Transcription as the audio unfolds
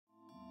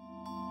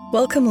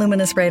Welcome,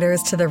 Luminous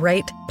Writers, to the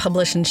Write,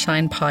 Publish, and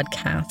Shine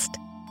podcast.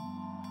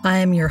 I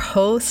am your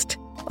host,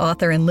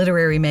 author, and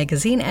literary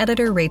magazine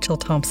editor, Rachel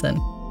Thompson.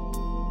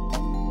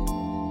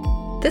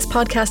 This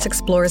podcast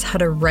explores how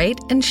to write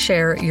and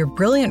share your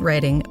brilliant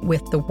writing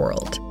with the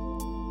world.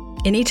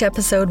 In each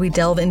episode, we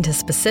delve into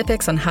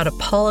specifics on how to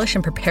polish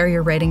and prepare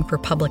your writing for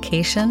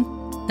publication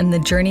and the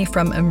journey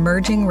from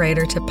emerging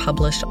writer to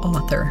published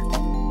author.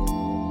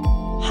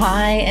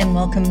 Hi, and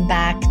welcome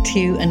back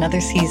to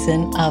another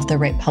season of the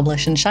Write,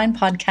 Publish, and Shine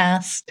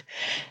podcast.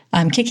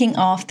 I'm kicking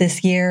off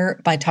this year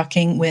by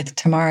talking with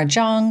Tamara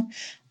Zhang,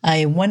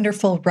 a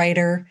wonderful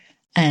writer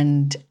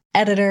and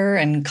editor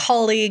and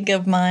colleague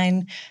of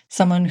mine,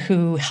 someone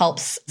who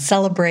helps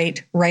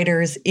celebrate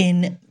writers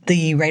in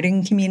the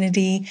writing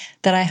community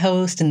that I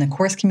host, in the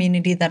course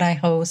community that I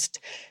host.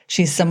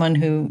 She's someone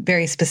who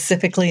very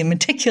specifically and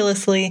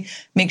meticulously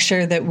makes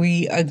sure that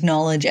we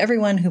acknowledge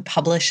everyone who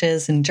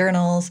publishes in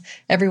journals,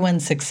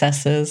 everyone's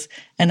successes,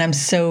 and I'm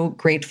so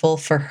grateful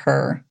for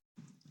her.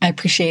 I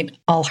appreciate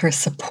all her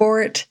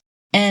support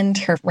and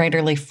her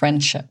writerly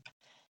friendship.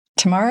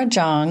 Tamara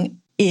Zhang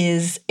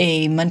is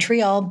a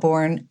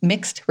Montreal-born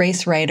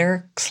mixed-race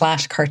writer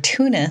 /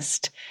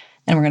 cartoonist,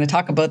 and we're going to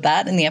talk about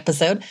that in the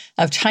episode,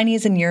 of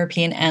Chinese and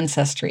European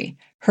ancestry.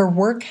 Her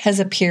work has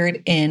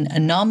appeared in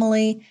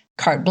Anomaly,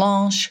 Carte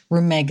Blanche,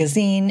 Room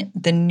Magazine,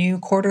 The New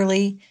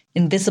Quarterly,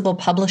 Invisible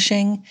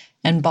Publishing,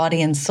 and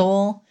Body and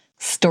Soul,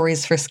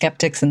 Stories for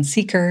Skeptics and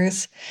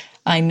Seekers.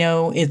 I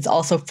know it's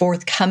also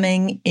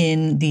forthcoming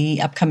in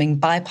the upcoming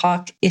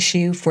BIPOC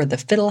issue for The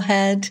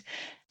Fiddlehead,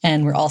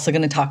 and we're also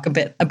going to talk a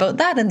bit about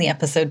that in the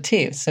episode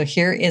too. So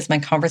here is my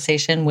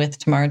conversation with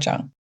Tamara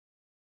Zhang.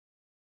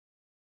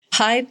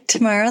 Hi,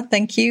 Tamara.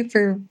 Thank you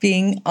for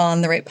being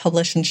on the Write,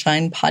 Publish, and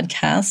Shine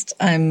podcast.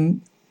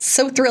 I'm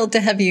so thrilled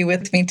to have you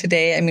with me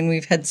today. I mean,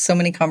 we've had so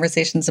many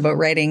conversations about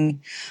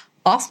writing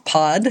off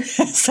pod,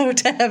 so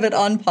to have it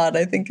on pod,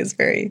 I think is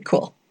very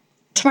cool.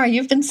 Tamara,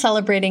 you've been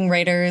celebrating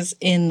writers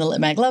in the Lit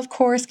Mag Love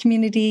course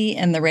community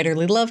and the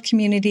Writerly Love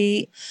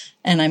community,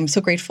 and I'm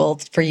so grateful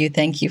for you.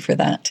 Thank you for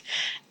that.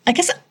 I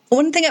guess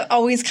one thing I've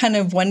always kind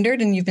of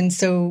wondered, and you've been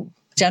so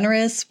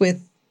generous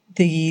with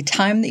the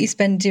time that you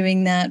spend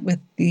doing that, with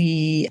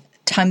the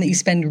time that you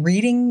spend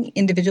reading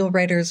individual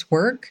writers'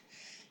 work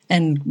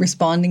and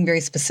responding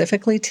very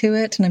specifically to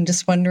it. And I'm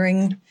just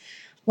wondering,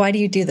 why do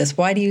you do this?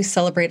 Why do you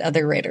celebrate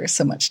other writers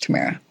so much,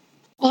 Tamara?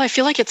 Well, I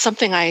feel like it's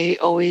something I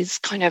always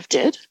kind of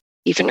did,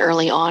 even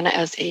early on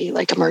as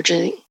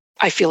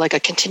I feel like a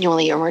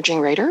continually emerging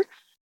writer.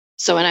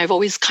 So, and I've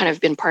always kind of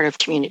been part of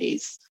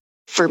communities.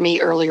 For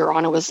me, earlier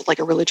on, it was like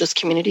a religious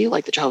community,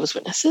 like the Jehovah's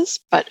Witnesses,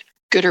 but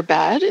good or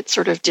bad, it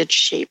sort of did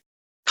shape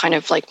kind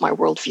of like my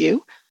worldview.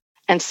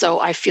 And so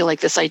I feel like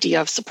this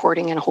idea of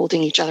supporting and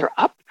holding each other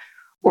up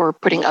or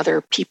putting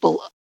other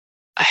people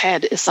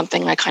ahead is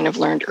something I kind of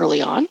learned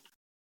early on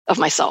of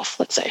myself,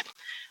 let's say.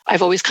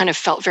 I've always kind of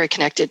felt very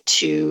connected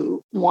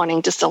to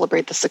wanting to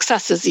celebrate the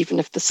successes, even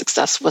if the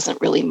success wasn't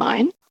really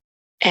mine.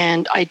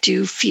 And I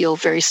do feel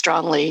very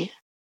strongly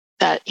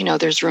that,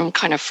 there's room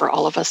kind of for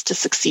all of us to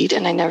succeed.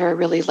 And I never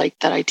really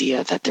liked that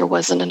idea that there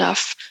wasn't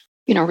enough,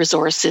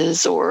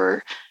 resources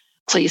or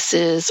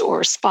places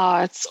or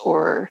spots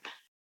or,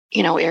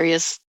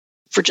 areas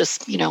for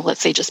just, let's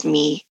say just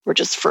me or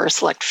just for a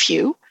select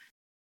few.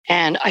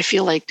 And I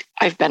feel like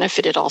I've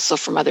benefited also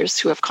from others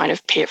who have kind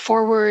of paid it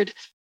forward.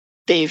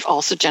 They've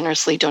also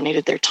generously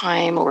donated their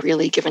time or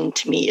really given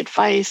to me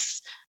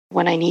advice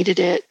when I needed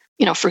it.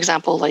 For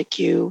example, like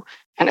you,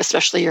 and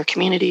especially your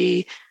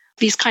community.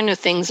 These kind of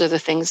things are the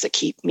things that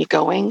keep me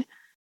going.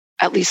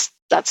 At least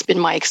that's been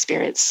my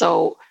experience.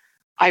 So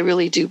I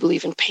really do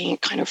believe in paying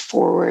it kind of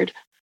forward.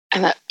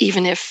 And that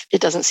even if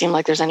it doesn't seem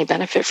like there's any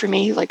benefit for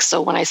me, like,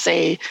 so when I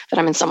say that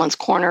I'm in someone's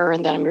corner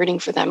and that I'm rooting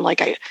for them,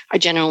 like I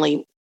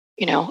genuinely,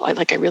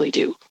 I really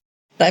do.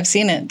 I've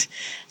seen it.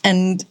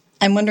 And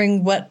I'm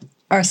wondering, what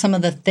are some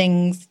of the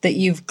things that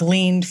you've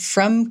gleaned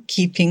from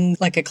keeping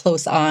like a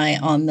close eye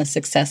on the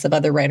success of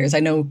other writers? I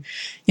know,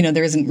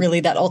 there isn't really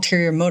that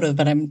ulterior motive,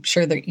 but I'm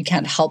sure that you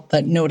can't help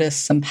but notice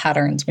some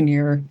patterns when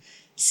you're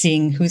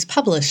seeing who's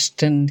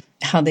published and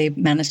how they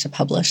manage to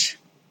publish.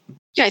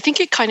 Yeah, I think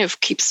it kind of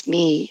keeps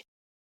me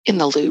in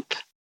the loop,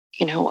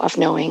 of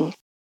knowing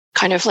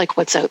kind of like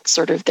what's out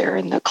sort of there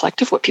in the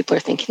collective, what people are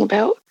thinking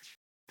about.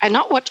 And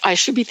not what I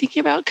should be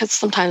thinking about, because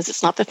sometimes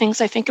it's not the things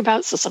I think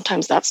about. So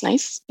sometimes that's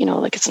nice,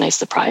 like it's a nice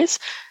surprise.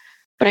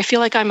 But I feel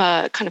like I'm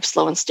a kind of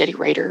slow and steady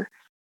writer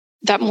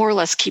that more or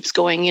less keeps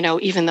going,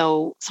 even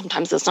though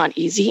sometimes it's not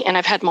easy. And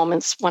I've had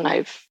moments when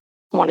I've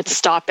wanted to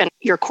stop. And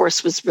your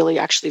course was really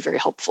actually very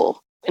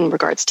helpful in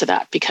regards to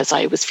that, because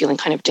I was feeling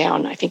kind of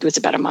down. I think it was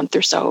about a month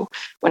or so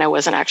when I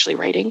wasn't actually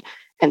writing.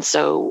 And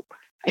so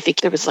I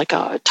think there was like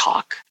a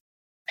talk.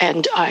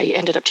 And I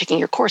ended up taking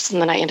your course,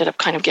 and then I ended up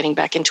kind of getting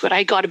back into it.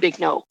 I got a big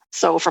no.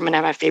 So from an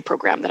MFA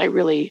program that I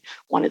really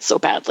wanted so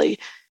badly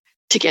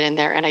to get in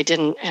there, and I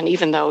didn't. And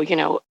even though,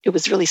 it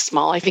was really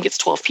small, I think it's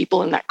 12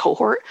 people in that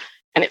cohort,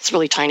 and it's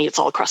really tiny. It's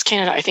all across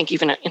Canada, I think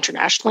even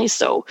internationally.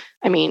 So,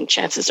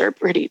 chances are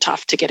pretty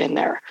tough to get in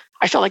there.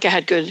 I felt like I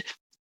had good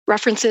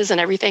references and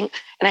everything.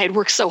 And I had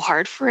worked so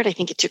hard for it. I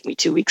think it took me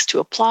 2 weeks to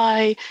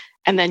apply.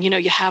 And then,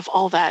 you have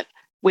all that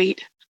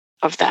weight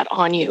of that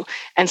on you.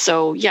 And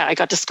so, yeah, I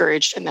got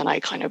discouraged. And then I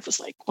kind of was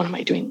like, what am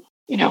I doing?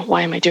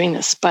 Why am I doing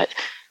this? But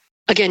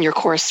again, your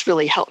course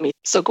really helped me.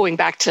 So going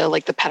back to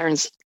like the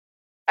patterns,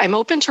 I'm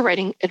open to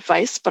writing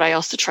advice, but I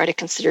also try to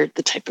consider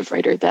the type of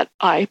writer that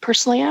I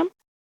personally am.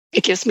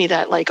 It gives me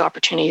that like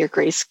opportunity or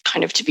grace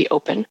kind of to be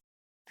open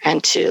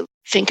and to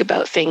think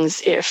about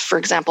things. If, for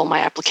example, my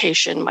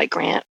application, my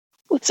grant,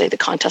 let's say the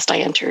contest I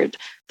entered,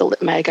 the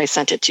lit mag I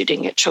sent it to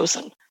didn't get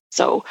chosen.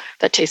 So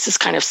that taste is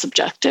kind of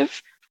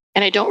subjective.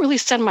 And I don't really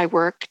send my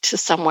work to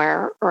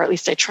somewhere, or at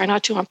least I try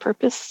not to on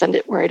purpose, send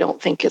it where I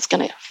don't think it's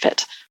going to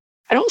fit.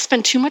 I don't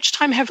spend too much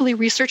time heavily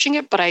researching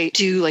it, but I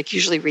do like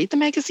usually read the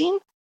magazine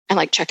and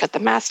like check out the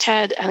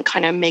masthead and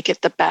kind of make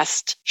it the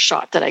best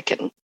shot that I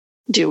can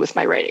do with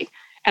my writing.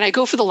 And I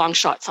go for the long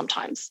shot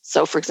sometimes.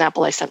 So for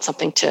example, I sent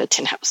something to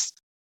Tin House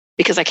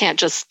because I can't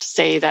just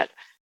say that,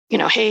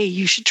 hey,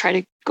 you should try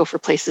to go for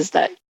places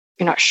that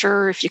you're not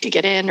sure if you could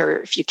get in or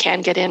if you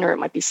can get in, or it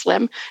might be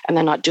slim, and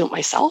then not do it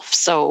myself.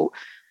 So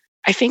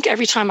I think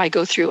every time I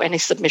go through any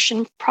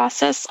submission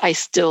process, I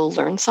still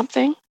learn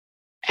something.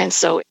 And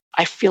so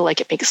I feel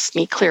like it makes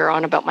me clear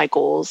on about my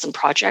goals and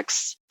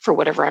projects for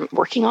whatever I'm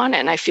working on.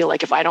 And I feel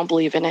like if I don't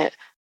believe in it,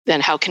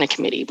 then how can a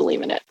committee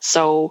believe in it?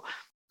 So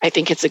I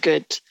think it's a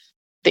good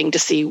thing to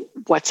see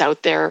what's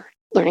out there,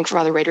 learning from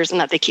other writers, and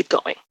that they keep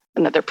going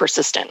and that they're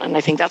persistent. And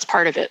I think that's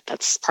part of it.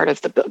 That's part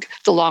of the book.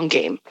 The long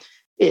game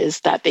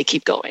is that they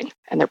keep going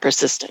and they're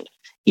persistent,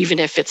 even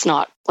if it's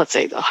not, let's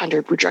say,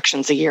 100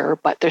 rejections a year,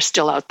 but they're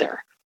still out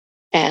there.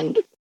 And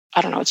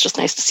I don't know, it's just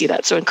nice to see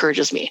that. So it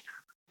encourages me.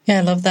 Yeah,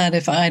 I love that.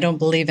 If I don't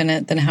believe in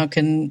it, then how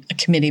can a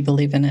committee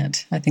believe in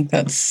it? I think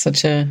that's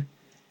such a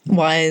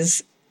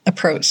wise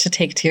approach to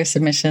take to your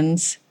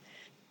submissions.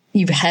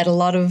 You've had a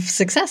lot of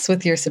success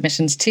with your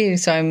submissions too.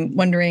 So I'm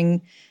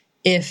wondering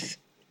if,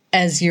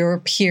 as your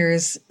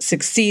peers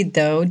succeed,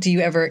 though, do you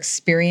ever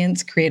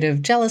experience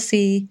creative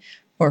jealousy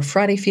or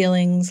fraudy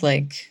feelings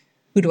like,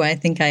 who do I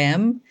think I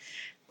am?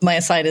 My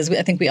aside is,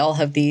 I think we all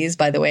have these,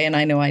 by the way, and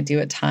I know I do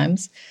at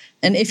times.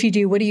 And if you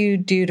do, what do you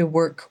do to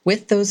work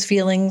with those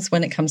feelings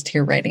when it comes to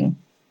your writing?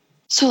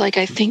 So like,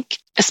 I think,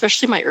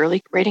 especially my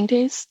early writing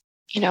days,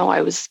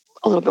 I was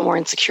a little bit more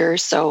insecure.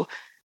 So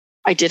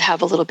I did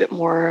have a little bit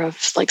more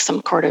of like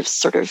some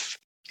sort of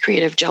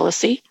creative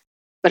jealousy.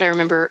 But I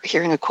remember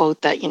hearing a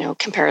quote that,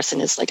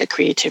 comparison is like a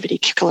creativity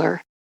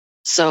killer.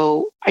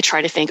 So I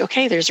try to think,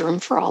 okay, there's room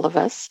for all of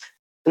us.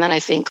 And then I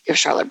think if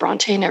Charlotte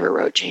Bronte never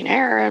wrote Jane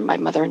Eyre and my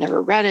mother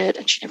never read it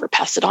and she never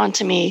passed it on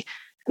to me,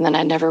 and then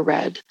I never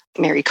read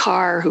Mary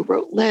Carr, who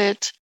wrote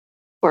Lit,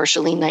 or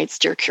Shalene Knight's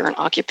Dear Current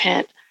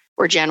Occupant,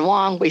 or Jan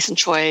Wong, Wei Sin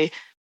Choi,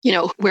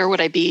 where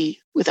would I be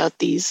without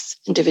these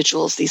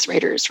individuals, these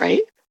writers,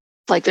 right?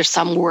 Like there's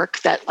some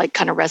work that like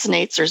kind of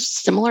resonates or is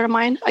similar to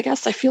mine, I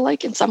guess I feel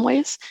like in some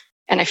ways.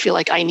 And I feel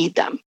like I need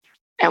them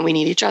and we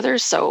need each other.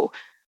 So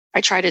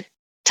I try to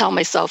tell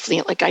myself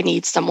like I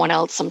need someone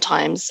else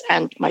sometimes,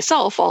 and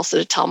myself also,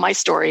 to tell my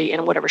story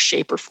in whatever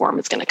shape or form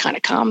it's going to kind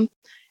of come.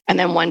 And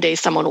then one day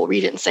someone will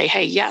read it and say,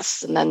 hey,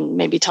 yes, and then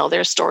maybe tell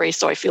their story.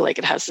 So I feel like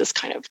it has this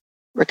kind of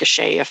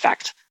ricochet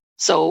effect.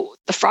 So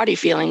the fraudy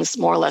feelings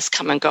more or less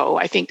come and go.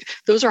 I think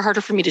those are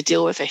harder for me to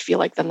deal with, I feel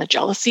like, than the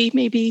jealousy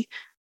maybe,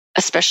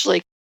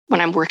 especially when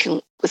I'm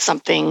working with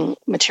something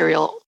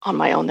material on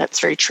my own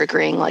that's very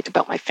triggering, like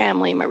about my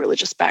family, my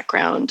religious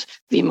background.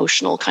 The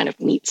emotional kind of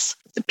meets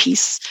the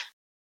piece.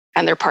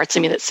 And there are parts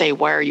of me that say,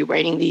 why are you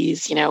writing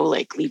these?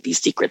 Like, leave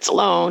these secrets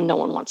alone. No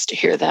one wants to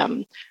hear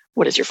them.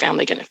 What is your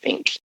family going to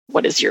think?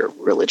 What is your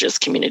religious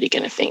community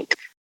going to think?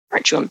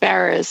 Aren't you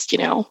embarrassed?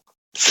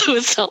 So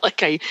it's not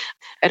like I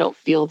don't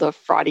feel the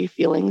fraudy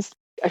feelings.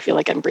 I feel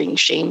like I'm bringing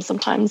shame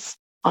sometimes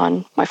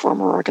on my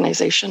former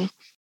organization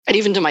and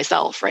even to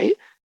myself, right?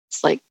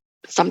 It's like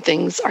some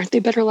things, aren't they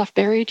better left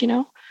buried,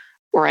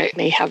 Or I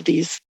may have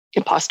these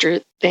imposter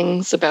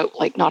things about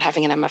like not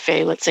having an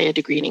MFA, let's say a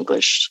degree in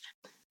English,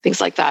 things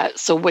like that.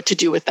 So what to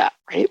do with that,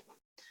 right?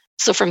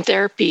 So from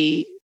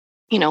therapy,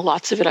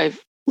 lots of it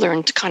I've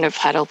learned kind of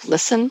how to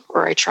listen,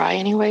 or I try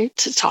anyway,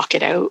 to talk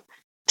it out,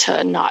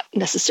 to not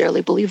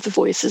necessarily believe the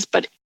voices,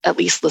 but at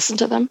least listen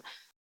to them.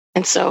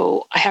 And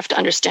so I have to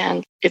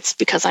understand it's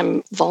because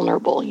I'm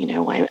vulnerable,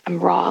 I'm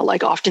raw.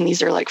 Like often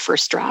these are like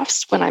first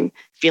drafts when I'm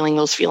feeling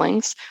those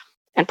feelings,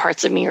 and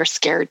parts of me are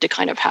scared to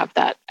kind of have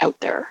that out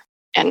there.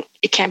 And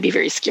it can be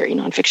very scary.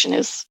 Nonfiction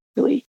is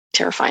really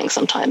terrifying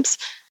sometimes.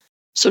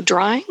 So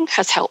drawing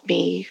has helped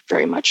me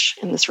very much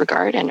in this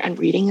regard, and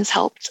reading has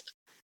helped,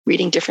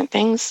 reading different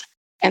things.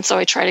 And so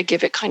I try to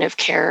give it kind of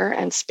care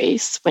and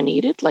space when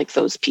needed, like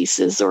those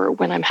pieces or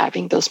when I'm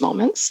having those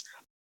moments.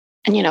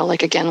 And,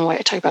 like again, when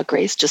I talk about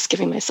grace, just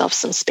giving myself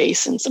some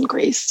space and some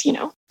grace,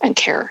 and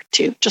care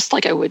too, just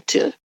like I would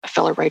to a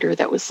fellow writer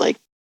that was like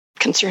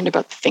concerned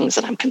about the things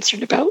that I'm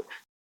concerned about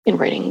in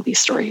writing these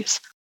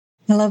stories.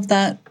 I love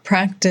that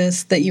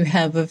practice that you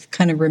have of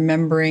kind of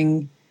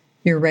remembering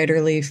your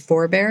writerly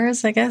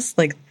forebears, I guess,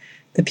 like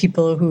the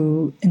people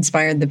who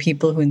inspired the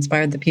people who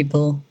inspired the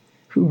people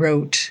who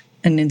wrote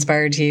and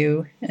inspired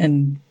you,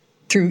 and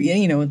through,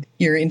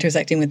 you're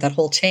intersecting with that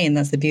whole chain.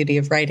 That's the beauty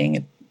of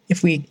writing.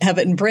 If we have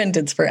it in print,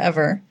 it's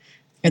forever.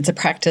 It's a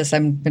practice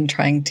I've been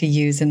trying to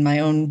use in my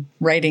own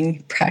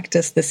writing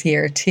practice this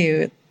year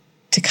too,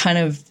 to kind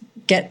of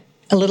get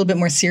a little bit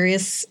more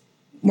serious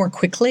more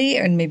quickly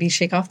and maybe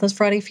shake off those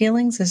fraudy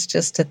feelings, is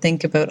just to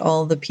think about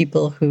all the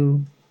people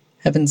who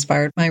have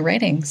inspired my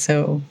writing.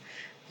 So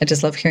I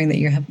just love hearing that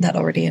you have that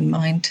already in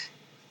mind.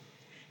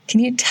 Can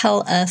you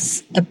tell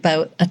us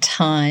about a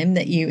time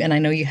that you, and I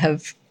know you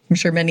have, I'm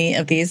sure many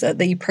of these,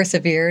 that you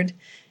persevered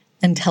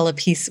until a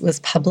piece was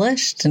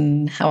published,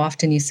 and how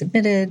often you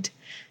submitted?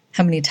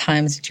 How many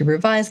times did you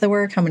revise the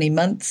work? How many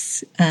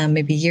months,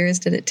 maybe years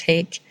did it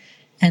take?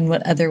 And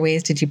what other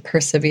ways did you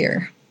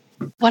persevere?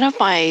 One of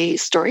my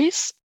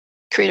stories,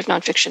 creative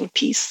nonfiction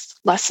piece,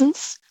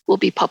 Lessons, will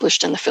be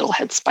published in the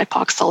Fiddleheads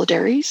BIPOC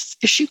Solidaries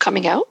issue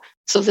coming out.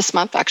 So this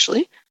month,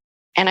 actually.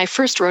 And I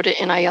first wrote it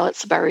in Ayelet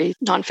Sabari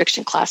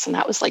nonfiction class, and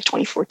that was like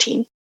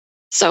 2014.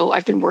 So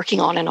I've been working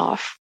on and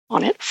off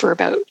on it for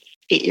about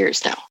 8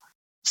 years now.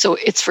 So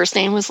its first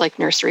name was like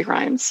Nursery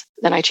Rhymes.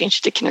 Then I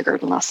changed it to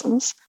Kindergarten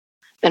Lessons,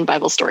 then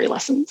Bible Story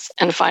Lessons,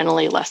 and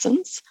finally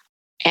Lessons.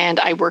 And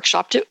I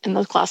workshopped it in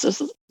those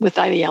classes with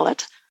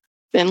Ayelet.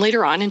 Then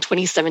later on in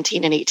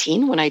 2017 and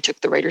 18, when I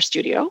took the Writer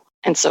Studio.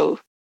 And so,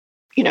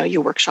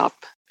 you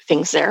workshop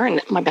things there.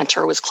 And my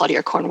mentor was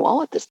Claudia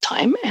Cornwall at this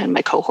time, and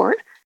my cohort.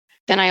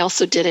 Then I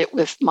also did it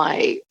with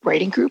my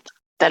writing group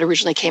that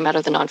originally came out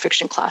of the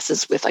nonfiction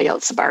classes with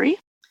Ayelet Sabari.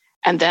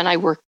 And then I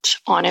worked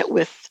on it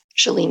with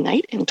Shalene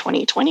Knight in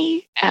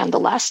 2020. And the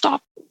last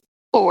stop,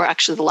 or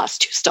actually the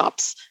last 2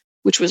 stops,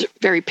 which was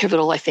very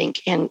pivotal, I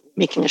think, in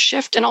making a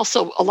shift and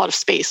also a lot of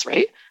space,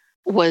 right,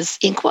 was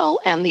Inkwell,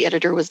 and the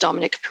editor was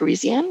Dominic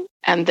Parisian.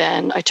 And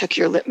then I took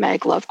your Lit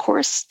Mag Love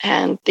course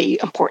and the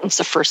importance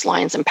of first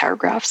lines and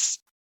paragraphs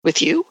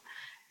with you.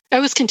 I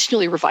was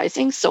continually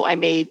revising, so I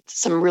made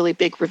some really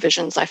big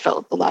revisions, I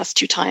felt, the last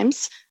 2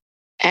 times.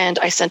 And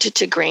I sent it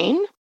to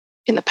Grain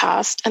in the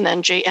past, and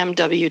then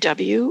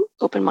JMWW,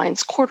 Open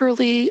Minds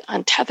Quarterly,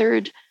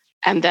 Untethered,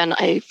 and then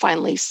I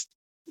finally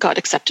got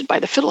accepted by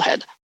the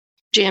Fiddlehead.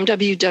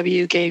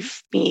 JMWW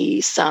gave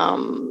me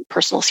some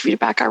personal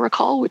feedback, I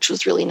recall, which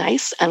was really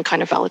nice and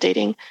kind of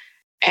validating.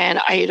 And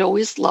I had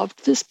always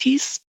loved this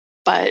piece,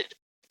 but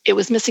it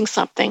was missing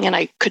something and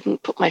I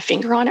couldn't put my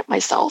finger on it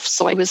myself.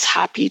 So I was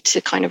happy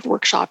to kind of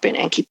workshop it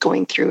and keep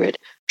going through it,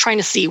 trying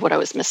to see what I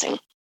was missing.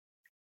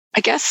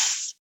 I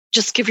guess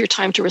just give your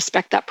time to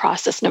respect that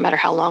process, no matter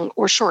how long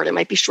or short. It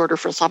might be shorter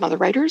for some other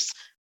writers,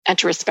 and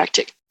to respect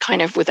it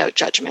kind of without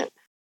judgment.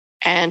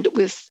 And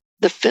with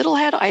the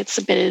Fiddlehead, I had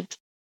submitted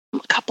a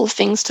couple of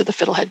things to the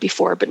Fiddlehead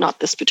before, but not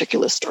this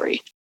particular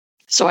story.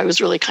 So I was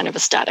really kind of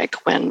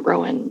ecstatic when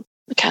Rowan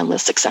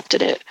McCandless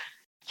accepted it.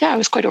 Yeah, I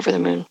was quite over the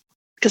moon,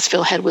 because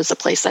Fiddlehead was a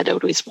place I'd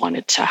always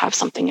wanted to have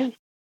something in.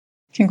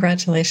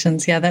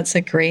 Congratulations. Yeah, that's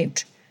a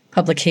great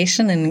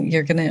publication, and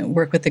you're going to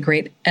work with a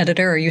great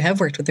editor, or you have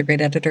worked with a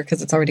great editor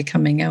because it's already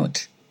coming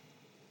out.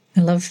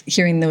 I love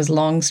hearing those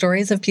long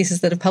stories of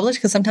pieces that have published,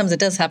 because sometimes it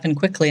does happen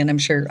quickly, and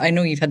I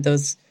know you've had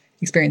those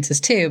experiences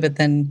too, but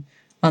then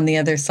on the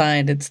other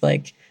side, it's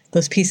like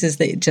those pieces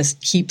that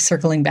just keep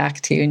circling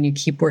back to you, and you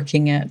keep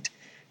working at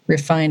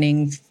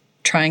refining,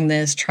 trying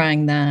this,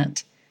 trying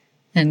that,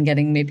 and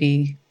getting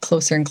maybe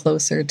closer and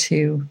closer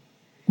to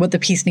what the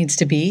piece needs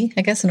to be,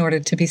 I guess, in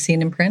order to be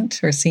seen in print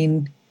or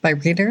seen by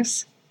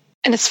readers.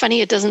 And it's funny,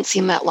 it doesn't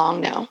seem that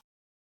long now,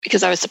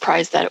 because I was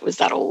surprised that it was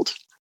that old.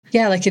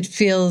 Yeah, like it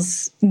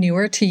feels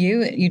newer to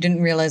you. You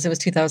didn't realize it was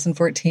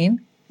 2014.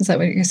 Is that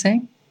what you're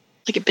saying?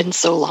 Like it'd been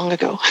so long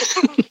ago.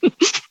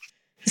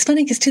 It's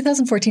funny because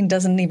 2014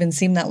 doesn't even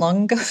seem that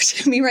long ago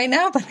to me right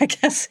now, but I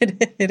guess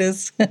it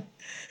is.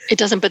 It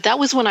doesn't, but that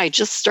was when I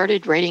just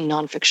started writing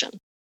nonfiction,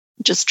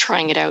 just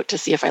trying it out to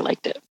see if I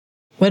liked it.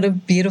 What a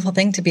beautiful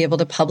thing to be able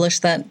to publish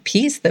that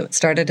piece that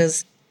started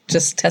as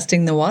just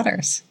testing the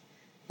waters.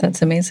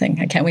 That's amazing.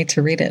 I can't wait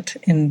to read it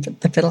in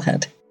the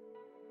Fiddlehead.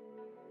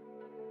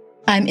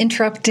 I'm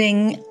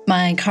interrupting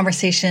my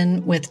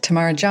conversation with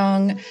Tamara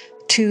Jong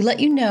to let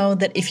you know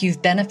that if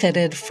you've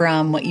benefited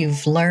from what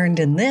you've learned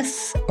in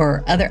this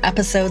or other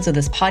episodes of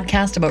this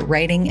podcast about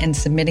writing and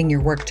submitting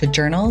your work to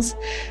journals,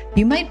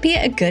 you might be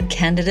a good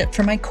candidate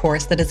for my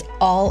course that is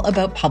all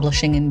about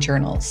publishing in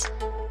journals.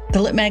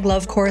 The Lit Mag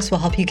Love course will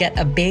help you get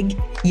a big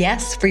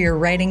yes for your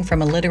writing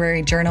from a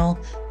literary journal.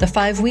 The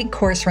 5-week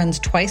course runs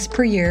twice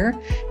per year,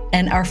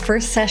 and our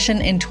first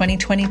session in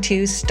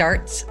 2022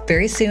 starts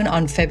very soon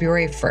on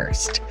February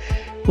 1st.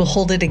 We'll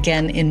hold it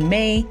again in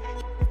May.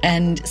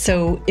 And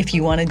so if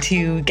you wanted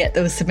to get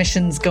those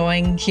submissions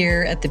going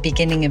here at the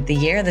beginning of the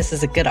year, this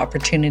is a good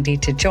opportunity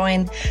to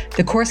join.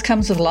 The course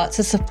comes with lots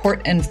of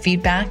support and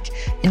feedback,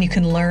 and you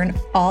can learn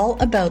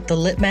all about the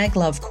Lit Mag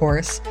Love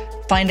course,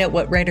 find out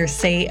what writers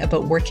say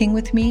about working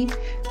with me,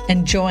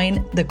 and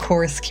join the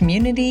course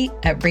community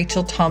at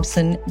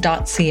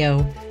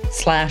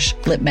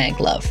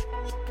rachelthompson.co/litmaglove.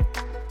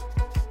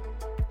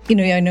 You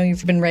know, I know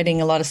you've been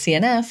writing a lot of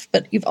CNF,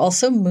 but you've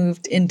also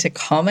moved into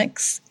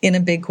comics in a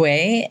big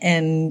way.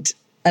 And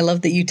I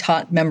love that you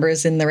taught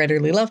members in the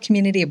Writerly Love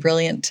community a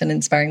brilliant and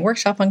inspiring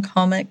workshop on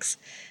comics.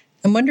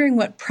 I'm wondering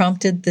what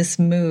prompted this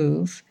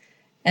move,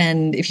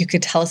 and if you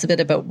could tell us a bit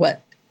about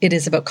what it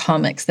is about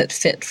comics that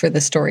fit for the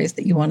stories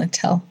that you want to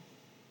tell.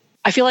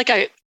 I feel like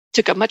I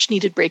took a much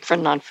needed break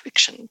from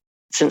nonfiction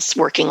since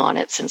working on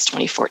it since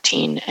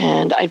 2014.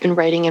 And I'd been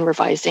writing and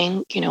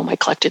revising, my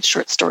collected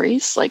short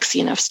stories, like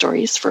CNF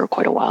stories, for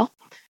quite a while.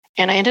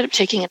 And I ended up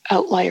taking an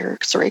outlier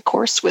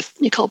course with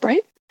Nicole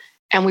Bright.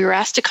 And we were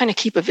asked to kind of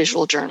keep a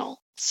visual journal.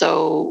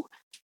 So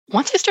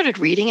once I started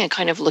reading and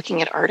kind of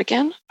looking at art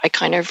again, I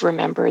kind of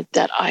remembered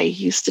that I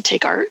used to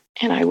take art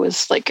and I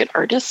was like an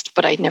artist,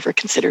 but I'd never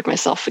considered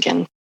myself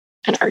again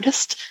an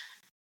artist.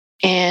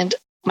 And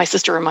my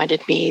sister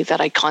reminded me that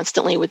I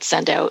constantly would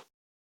send out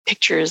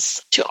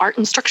pictures to art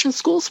instruction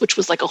schools, which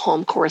was like a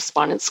home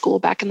correspondence school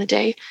back in the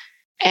day.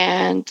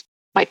 And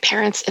my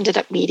parents ended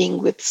up meeting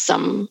with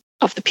some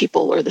of the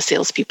people or the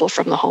salespeople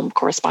from the home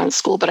correspondence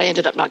school, but I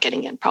ended up not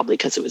getting in, probably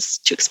because it was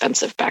too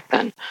expensive back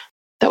then.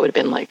 That would have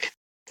been like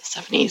the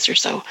 70s or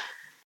so.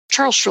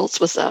 Charles Schultz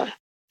was an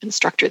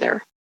instructor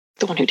there,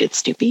 the one who did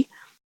Snoopy.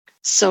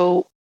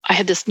 So I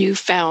had this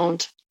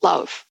newfound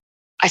love.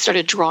 I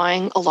started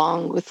drawing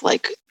along with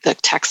like the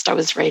text I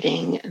was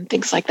writing and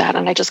things like that.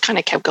 And I just kind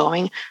of kept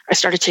going. I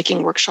started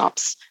taking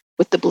workshops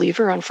with The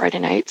Believer on Friday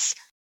nights.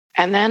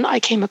 And then I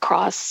came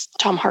across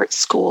Tom Hart's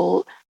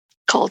school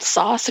called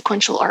SAW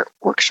Sequential Art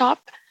Workshop.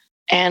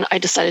 And I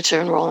decided to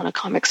enroll in a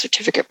comic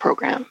certificate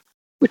program,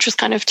 which was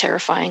kind of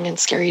terrifying and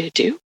scary to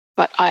do.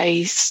 But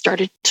I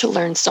started to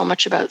learn so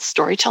much about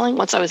storytelling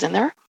once I was in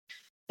there.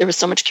 There was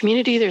so much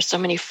community, there's so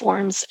many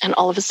forms, and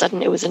all of a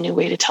sudden it was a new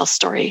way to tell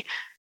story.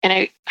 And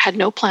I had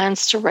no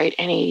plans to write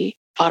any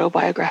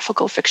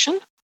autobiographical fiction,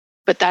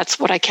 but that's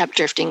what I kept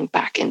drifting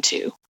back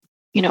into,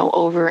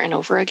 over and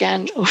over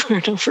again, over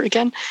and over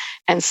again.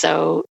 And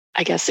so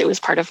I guess it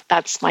was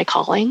that's my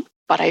calling,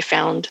 but I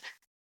found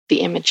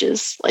the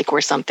images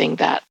were something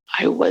that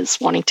I was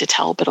wanting to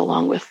tell, but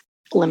along with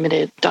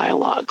limited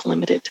dialogue,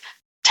 limited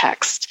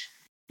text.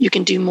 You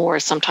can do more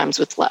sometimes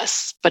with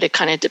less, but it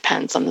kind of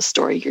depends on the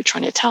story you're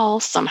trying to tell.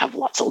 Some have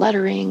lots of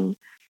lettering,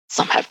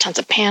 some have tons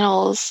of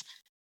panels.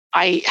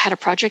 I had a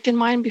project in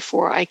mind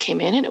before I came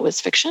in and it was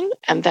fiction.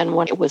 And then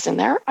when it was in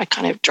there, I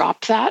kind of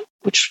dropped that,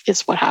 which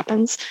is what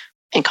happens,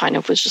 and kind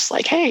of was just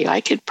like, hey,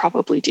 I could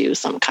probably do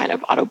some kind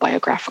of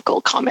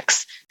autobiographical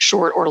comics,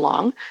 short or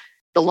long.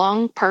 The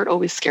long part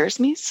always scares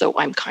me. So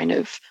I'm kind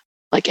of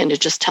into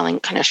just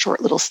telling kind of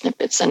short little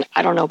snippets. And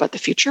I don't know about the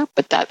future,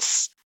 but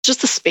that's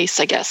just the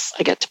space, I guess,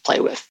 I get to play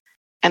with.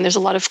 And there's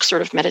a lot of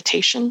sort of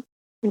meditation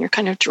when you're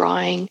kind of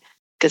drawing,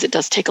 because it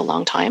does take a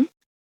long time.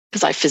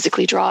 Because I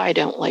physically draw, I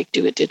don't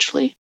do it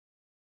digitally.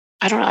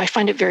 I don't know, I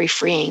find it very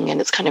freeing and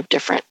it's kind of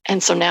different.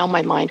 And so now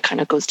my mind kind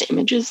of goes to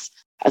images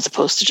as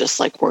opposed to just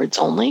words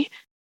only.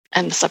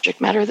 And the subject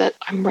matter that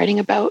I'm writing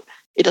about,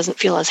 it doesn't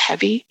feel as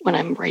heavy when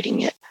I'm writing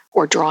it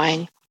or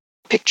drawing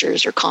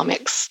pictures or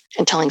comics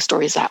and telling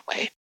stories that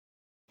way.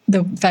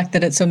 The fact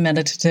that it's so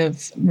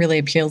meditative really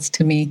appeals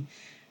to me.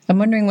 I'm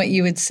wondering what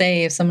you would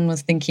say if someone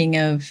was thinking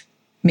of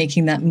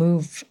making that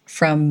move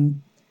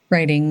from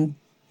writing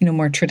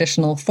more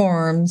traditional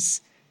forms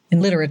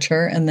in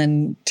literature and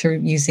then to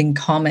using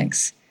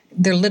comics.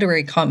 They're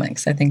literary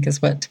comics, I think,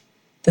 is what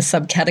the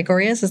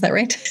subcategory is. Is that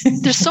right?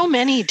 There's so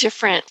many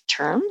different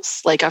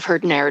terms. I've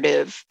heard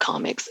narrative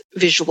comics,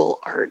 visual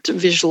art,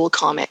 visual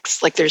comics.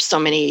 There's so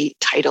many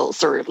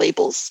titles or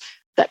labels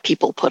that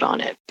people put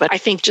on it. But I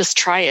think just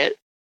try it.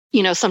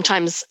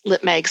 Sometimes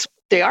lit mags,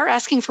 they are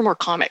asking for more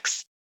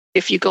comics.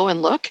 If you go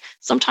and look,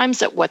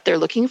 sometimes at what they're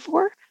looking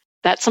for,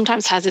 that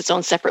sometimes has its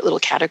own separate little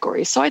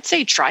category. So I'd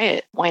say try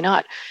it. Why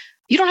not?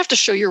 You don't have to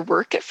show your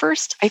work at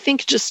first. I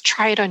think just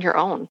try it on your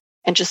own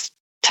and just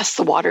test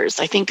the waters.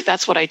 I think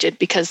that's what I did,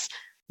 because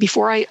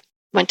before I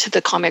went to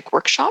the comic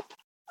workshop,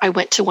 I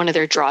went to one of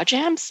their draw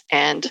jams.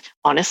 And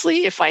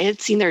honestly, if I had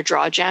seen their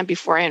draw jam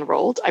before I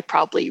enrolled, I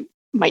probably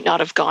might not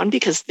have gone,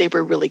 because they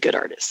were really good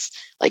artists,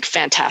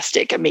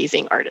 fantastic,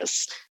 amazing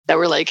artists that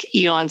were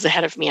eons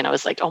ahead of me. And I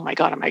was like, oh my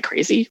God, am I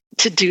crazy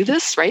to do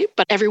this? Right.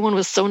 But everyone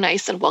was so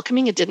nice and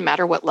welcoming. It didn't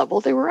matter what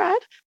level they were at.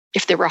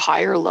 If they were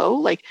high or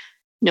low,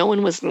 no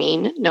one was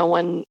mean. No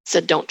one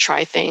said, don't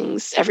try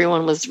things.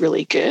 Everyone was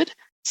really good.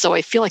 So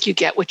I feel like you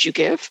get what you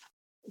give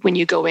when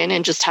you go in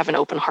and just have an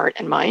open heart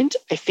and mind.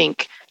 I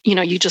think,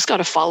 you just got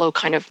to follow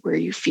kind of where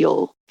you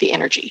feel the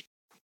energy.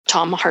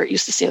 Tom Hart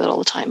used to say that all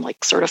the time,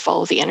 sort of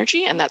follow the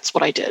energy. And that's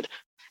what I did.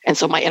 And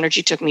so my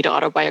energy took me to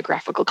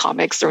autobiographical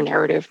comics or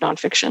narrative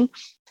nonfiction.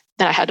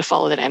 Then I had to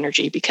follow that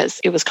energy because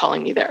it was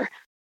calling me there.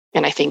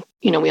 And I think,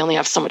 we only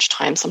have so much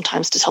time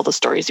sometimes to tell the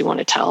stories you want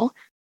to tell.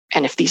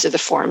 And if these are the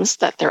forms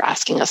that they're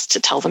asking us to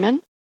tell them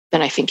in,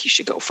 then I think you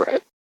should go for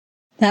it.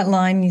 That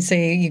line, you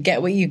say, you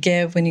get what you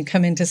give when you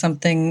come into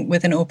something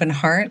with an open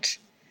heart,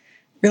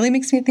 really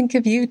makes me think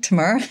of you,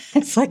 Tamara.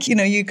 It's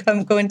you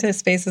go into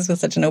spaces with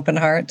such an open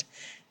heart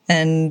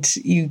and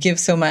you give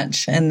so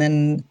much. And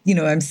then,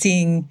 I'm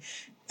seeing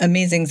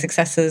amazing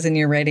successes in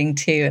your writing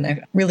too. And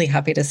I'm really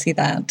happy to see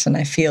that. And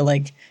I feel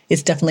like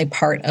it's definitely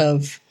part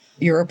of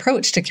your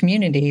approach to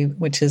community,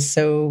 which is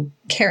so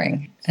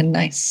caring and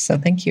nice. So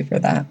thank you for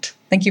that.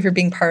 Thank you for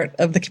being part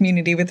of the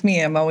community with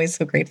me. I'm always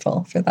so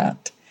grateful for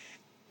that.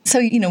 So,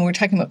 we're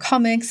talking about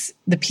comics,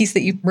 the piece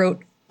that you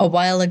wrote a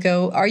while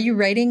ago. Are you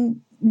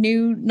writing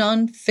new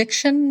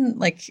nonfiction,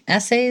 like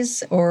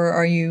essays, or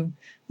are you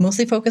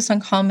mostly focused on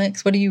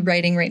comics? What are you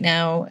writing right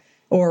now,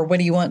 or what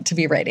do you want to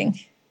be writing?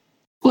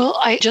 Well,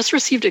 I just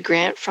received a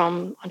grant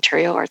from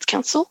Ontario Arts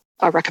Council,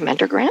 a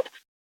recommender grant.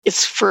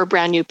 It's for a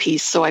brand new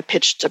piece. So I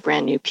pitched a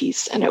brand new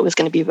piece and it was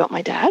going to be about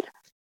my dad.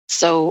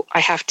 So I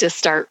have to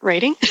start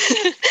writing.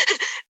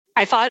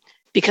 I thought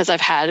because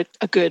I've had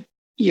a good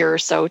year or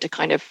so to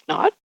kind of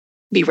not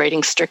be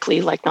writing strictly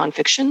like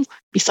nonfiction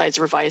besides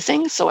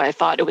revising. So I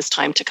thought it was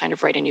time to kind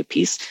of write a new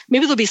piece.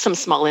 Maybe there'll be some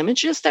small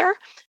images there,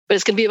 but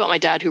it's going to be about my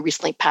dad who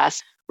recently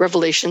passed,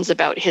 revelations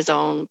about his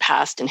own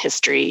past and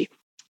history,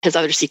 his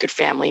other secret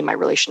family, my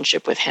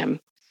relationship with him,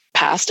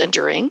 past and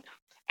during.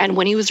 And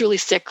when he was really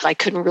sick, I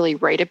couldn't really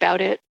write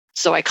about it.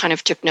 So I kind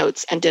of took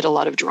notes and did a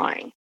lot of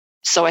drawing.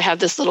 So I have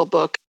this little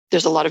book.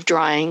 There's a lot of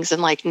drawings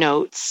and like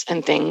notes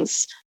and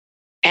things.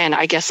 And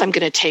I guess I'm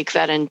going to take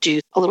that and do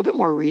a little bit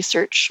more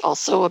research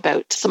also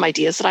about some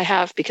ideas that I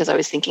have, because I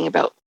was thinking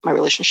about my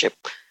relationship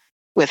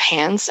with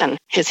hands and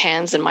his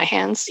hands and my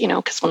hands,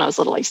 because when I was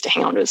little, I used to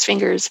hang on to his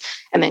fingers,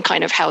 and then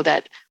kind of how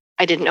that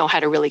I didn't know how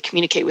to really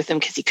communicate with him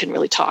because he couldn't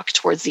really talk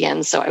towards the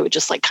end. So I would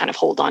just like kind of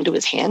hold on to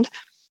his hand.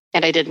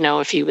 And I didn't know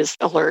if he was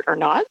alert or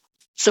not.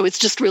 So it's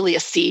just really a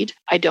seed.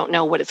 I don't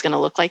know what it's going to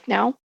look like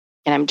now.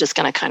 And I'm just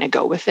going to kind of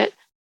go with it.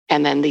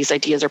 And then these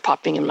ideas are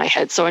popping in my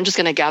head. So I'm just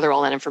going to gather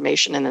all that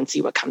information and then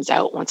see what comes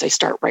out. Once I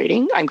start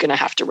writing, I'm going to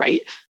have to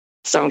write.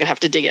 So I'm going to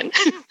have to dig in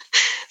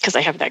because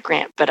I have that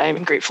grant. But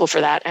I'm grateful for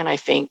that. And I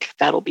think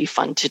that'll be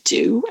fun to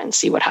do and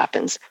see what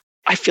happens.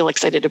 I feel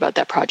excited about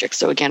that project.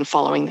 So again,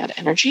 following that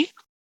energy.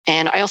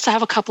 And I also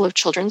have a couple of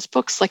children's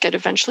books like I'd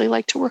eventually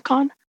like to work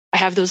on. I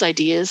have those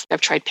ideas.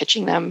 I've tried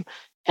pitching them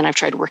and I've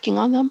tried working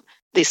on them.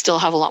 They still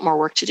have a lot more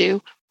work to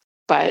do,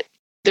 but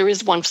there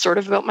is one sort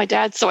of about my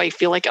dad. So I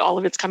feel like all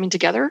of it's coming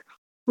together,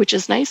 which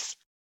is nice.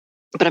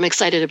 But I'm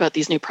excited about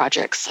these new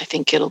projects. I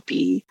think it'll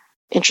be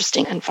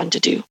interesting and fun to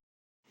do.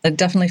 It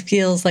definitely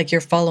feels like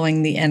you're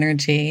following the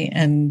energy,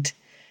 and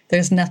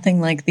there's nothing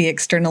like the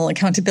external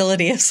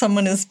accountability if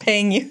someone is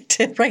paying you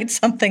to write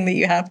something that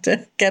you have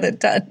to get it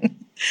done.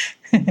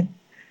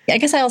 I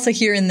guess I also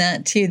hear in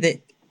that too,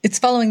 that it's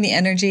following the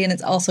energy and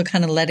it's also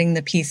kind of letting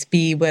the piece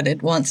be what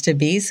it wants to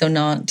be. So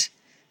not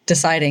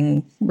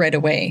deciding right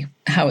away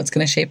how it's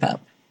going to shape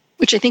up.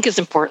 Which I think is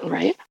important,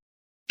 right?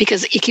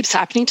 Because it keeps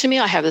happening to me.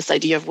 I have this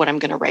idea of what I'm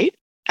going to write,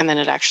 and then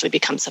it actually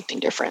becomes something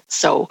different.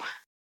 So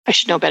I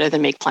should know better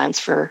than make plans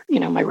for,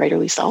 my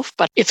writerly self.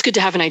 But it's good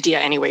to have an idea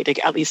anyway,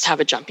 to at least have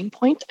a jumping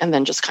point and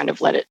then just kind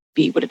of let it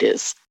be what it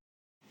is.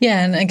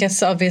 Yeah. And I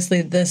guess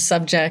obviously the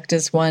subject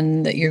is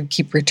one that you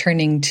keep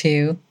returning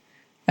to.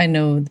 I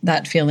know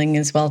that feeling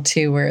as well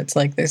too, where it's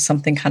like there's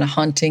something kind of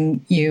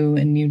haunting you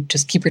and you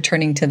just keep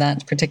returning to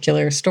that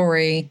particular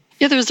story.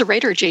 Yeah, there's a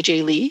writer,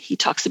 J.J. Lee. He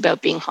talks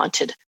about being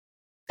haunted,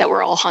 that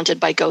we're all haunted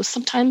by ghosts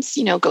sometimes,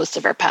 ghosts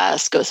of our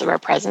past, ghosts of our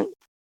present.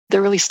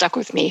 They're really stuck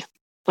with me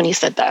when he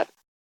said that.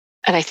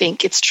 And I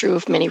think it's true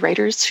of many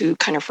writers who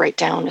kind of write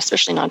down,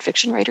 especially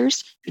nonfiction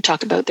writers, who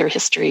talk about their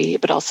history,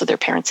 but also their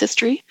parents'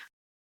 history,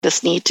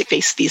 this need to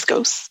face these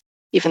ghosts,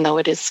 even though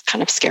it is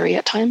kind of scary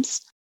at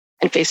times,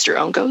 and face your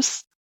own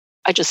ghosts.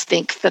 I just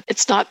think that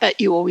it's not that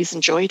you always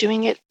enjoy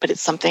doing it, but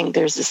it's something,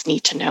 there's this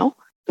need to know.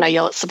 And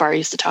Ayelet Sabari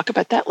used to talk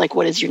about that, like,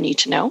 what is your need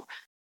to know?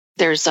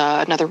 There's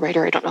another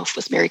writer, I don't know if it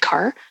was Mary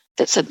Carr,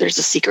 that said there's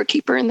a secret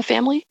keeper in the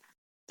family.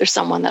 There's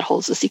someone that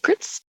holds the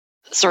secrets.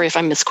 Sorry if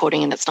I'm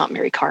misquoting and it's not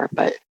Mary Carr,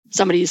 but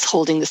somebody's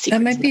holding the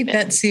secrets. That might be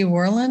Betsy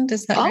Warland,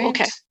 is that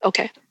right? Oh,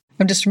 okay.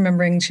 I'm just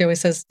remembering she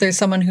always says there's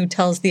someone who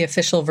tells the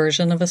official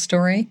version of a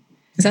story.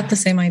 Is that the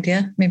same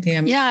idea?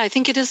 Yeah, I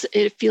think it is.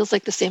 It feels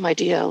like the same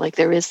idea. Like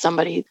there is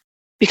somebody,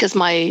 because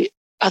my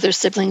other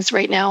siblings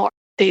right now,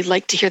 they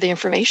like to hear the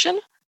information,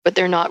 but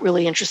they're not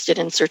really interested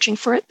in searching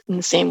for it in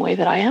the same way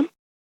that I am.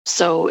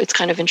 So it's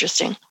kind of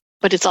interesting.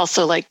 But it's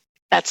also like,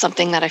 that's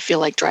something that I feel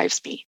like drives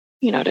me,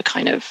 to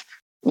kind of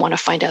want to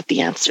find out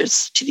the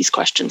answers to these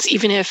questions,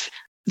 even if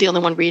the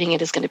only one reading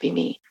it is going to be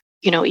me,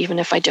 even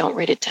if I don't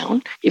write it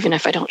down, even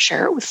if I don't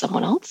share it with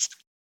someone else.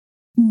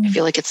 I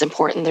feel like it's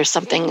important. There's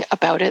something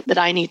about it that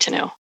I need to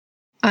know.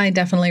 I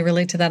definitely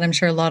relate to that. I'm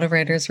sure a lot of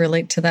writers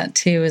relate to that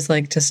too, is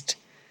like just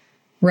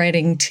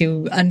writing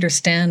to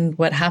understand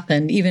what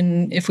happened,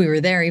 even if we were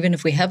there, even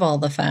if we have all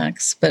the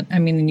facts. But I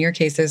mean, in your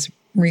case, there's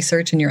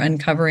research and you're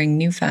uncovering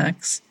new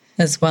facts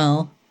as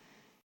well.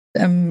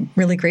 I'm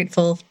really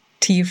grateful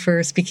to you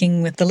for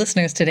speaking with the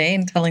listeners today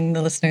and telling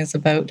the listeners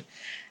about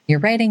your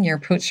writing, your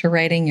approach to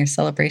writing, your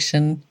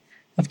celebration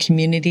of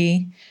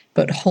community,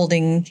 about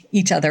holding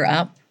each other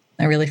up.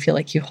 I really feel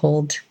like you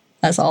hold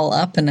us all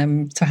up, and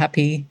I'm so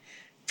happy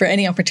for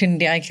any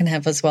opportunity I can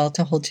have as well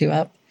to hold you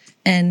up.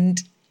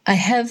 And I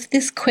have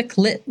this quick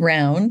lit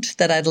round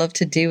that I'd love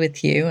to do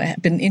with you.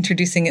 I've been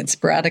introducing it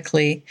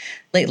sporadically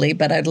lately,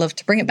 but I'd love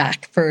to bring it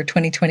back for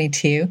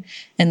 2022.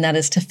 And that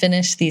is to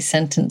finish these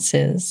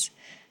sentences.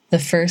 The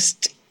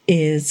first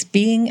is,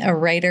 being a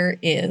writer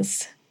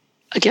is...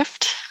 A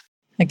gift.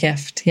 A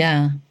gift,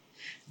 yeah.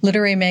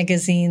 Literary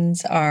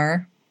magazines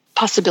are...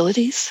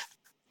 Possibilities.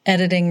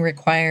 Editing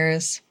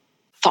requires...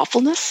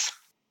 Thoughtfulness.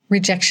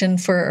 Rejection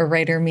for a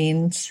writer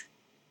means...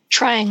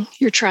 Trying.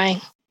 You're trying.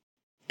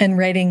 And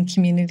writing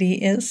community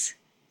is?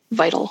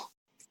 Vital.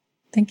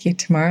 Thank you,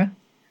 Tamara.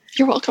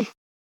 You're welcome.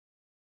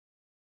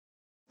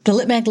 The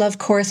LitMag Love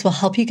course will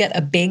help you get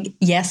a big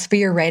yes for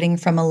your writing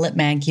from a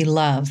LitMag you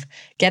love.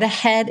 Get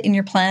ahead in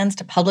your plans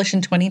to publish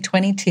in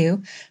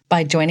 2022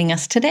 by joining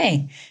us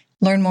today.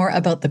 Learn more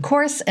about the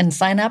course and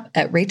sign up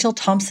at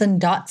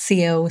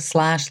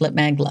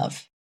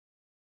rachelthompson.co/litmaglove.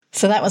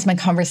 So that was my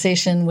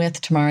conversation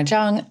with Tamara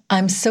Jung.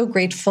 I'm so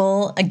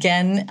grateful,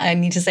 again, I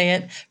need to say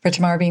it, for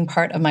Tamara being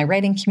part of my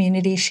writing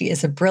community. She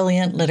is a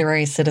brilliant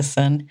literary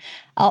citizen.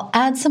 I'll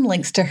add some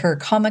links to her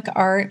comic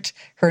art,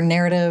 her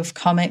narrative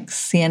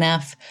comics,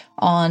 CNF,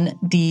 on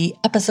the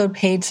episode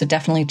page, so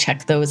definitely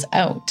check those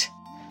out.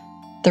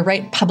 The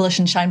Write, Publish,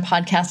 and Shine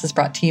podcast is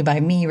brought to you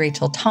by me,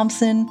 Rachel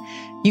Thompson.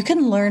 You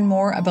can learn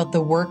more about the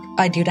work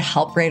I do to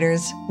help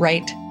writers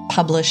write,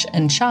 publish,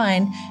 and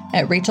shine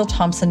at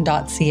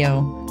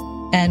rachelthompson.co.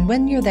 And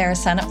when you're there,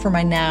 sign up for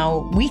my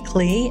now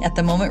weekly, at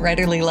the moment,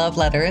 writerly love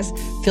letters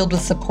filled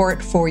with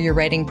support for your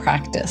writing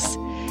practice.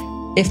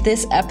 If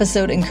this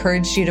episode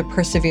encouraged you to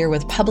persevere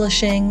with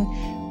publishing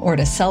or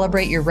to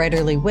celebrate your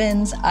writerly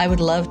wins, I would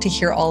love to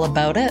hear all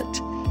about it.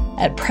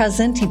 At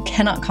present, you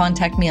cannot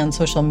contact me on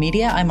social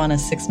media. I'm on a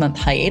 6-month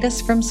hiatus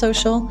from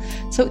social.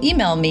 So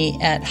email me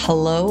at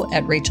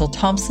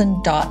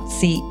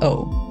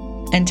hello@rachelthompson.co.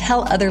 And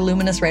tell other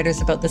Luminous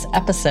writers about this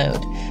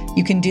episode.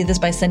 You can do this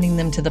by sending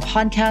them to the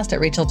podcast at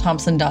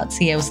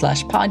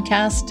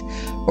rachelthompson.co/podcast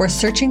or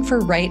searching for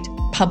Write,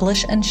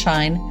 Publish, and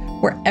Shine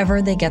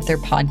wherever they get their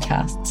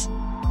podcasts.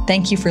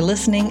 Thank you for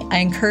listening. I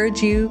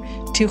encourage you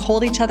to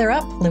hold each other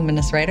up,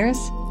 Luminous writers.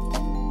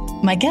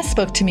 My guest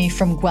spoke to me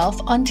from Guelph,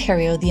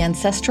 Ontario, the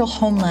ancestral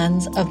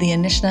homelands of the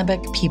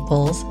Anishinaabeg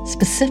peoples,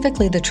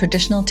 specifically the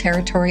traditional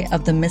territory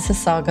of the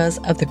Mississaugas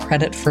of the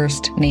Credit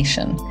First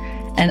Nation.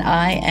 And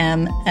I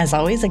am, as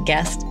always, a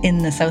guest in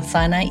the South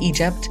Sinai,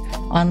 Egypt,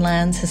 on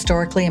lands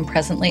historically and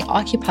presently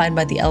occupied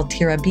by the El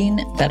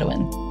Tirabin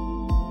Bedouin.